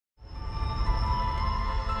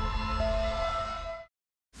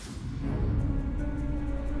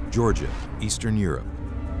Georgia, Eastern Europe.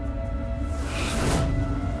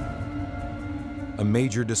 A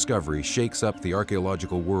major discovery shakes up the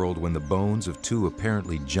archaeological world when the bones of two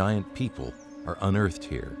apparently giant people are unearthed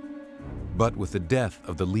here. But with the death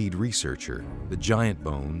of the lead researcher, the giant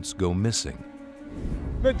bones go missing.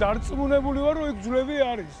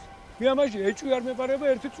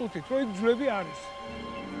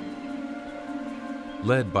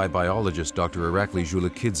 Led by biologist Dr. Irakli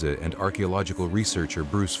Zhulukidze and archaeological researcher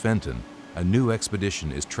Bruce Fenton, a new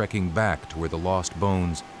expedition is trekking back to where the lost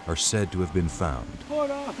bones are said to have been found. Well,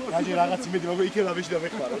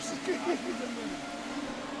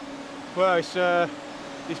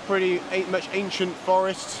 it's pretty much ancient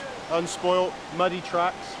forests, unspoilt, muddy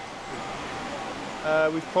tracks.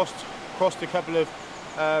 We've crossed a couple of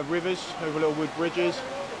rivers over little wood bridges,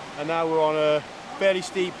 and now we're on a fairly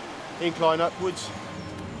steep incline upwards.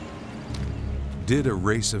 Did a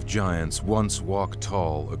race of giants once walk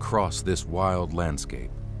tall across this wild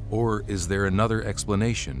landscape? Or is there another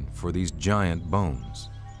explanation for these giant bones?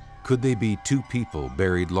 Could they be two people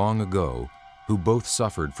buried long ago who both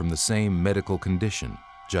suffered from the same medical condition,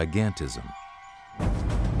 gigantism?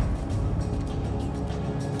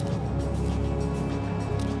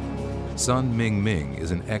 Sun Ming Ming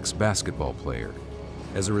is an ex-basketball player.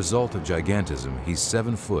 As a result of gigantism, he's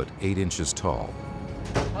 7 foot 8 inches tall.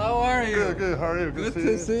 How are you? Good, good. How are you? Good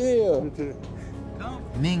to see you. You too.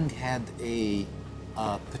 Ming had a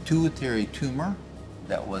pituitary tumor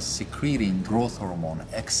that was secreting growth hormone,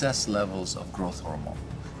 excess levels of growth hormone.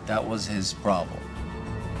 That was his problem.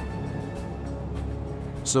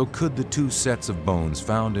 So could the two sets of bones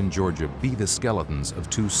found in Georgia be the skeletons of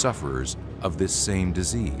two sufferers of this same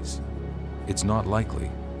disease? It's not likely.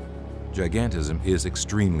 Gigantism is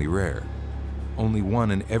extremely rare. Only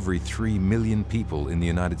 1 in every 3 million people in the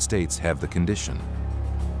United States have the condition.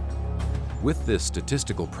 With this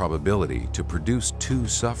statistical probability to produce two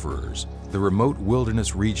sufferers, the remote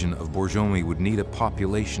wilderness region of Borjomi would need a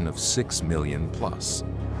population of 6 million plus.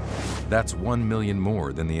 That's 1 million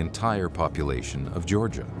more than the entire population of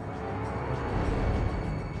Georgia.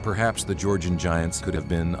 Perhaps the Georgian giants could have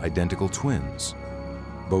been identical twins,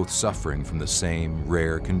 both suffering from the same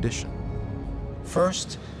rare condition.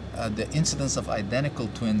 First, the incidence of identical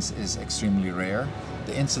twins is extremely rare.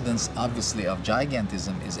 The incidence, obviously, of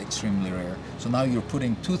gigantism is extremely rare. So now you're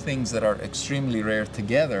putting two things that are extremely rare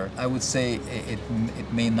together. I would say it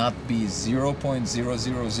may not be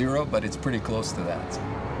 0.000, but it's pretty close to that.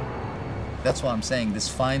 That's why I'm saying this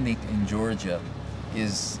finding in Georgia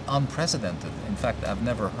is unprecedented. In fact, I've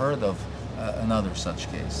never heard of another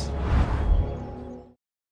such case.